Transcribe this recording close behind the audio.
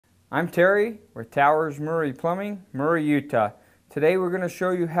I'm Terry with Towers Murray Plumbing, Murray, Utah. Today we're going to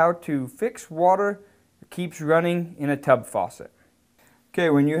show you how to fix water that keeps running in a tub faucet. Okay,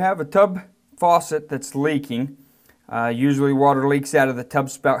 when you have a tub faucet that's leaking, usually water leaks out of the tub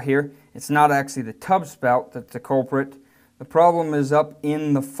spout here. It's not actually the tub spout that's the culprit. The problem is up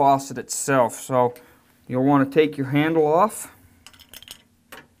in the faucet itself. So you'll want to take your handle off.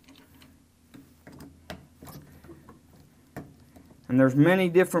 And there's many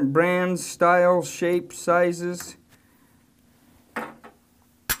different brands, styles, shapes, sizes.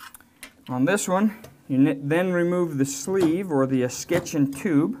 On this one, you then remove the sleeve or the escutcheon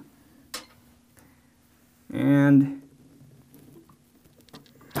tube. And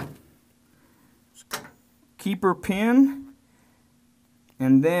keeper pin.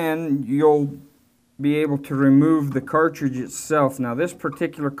 And then you'll be able to remove the cartridge itself. Now this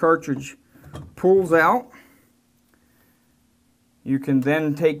particular cartridge pulls out. You can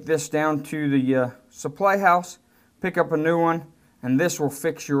then take this down to the supply house, pick up a new one, and this will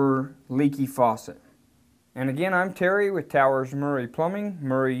fix your leaky faucet. And again, I'm Terry with Towers Murray Plumbing,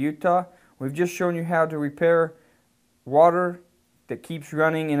 Murray, Utah. We've just shown you how to repair water that keeps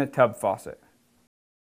running in a tub faucet.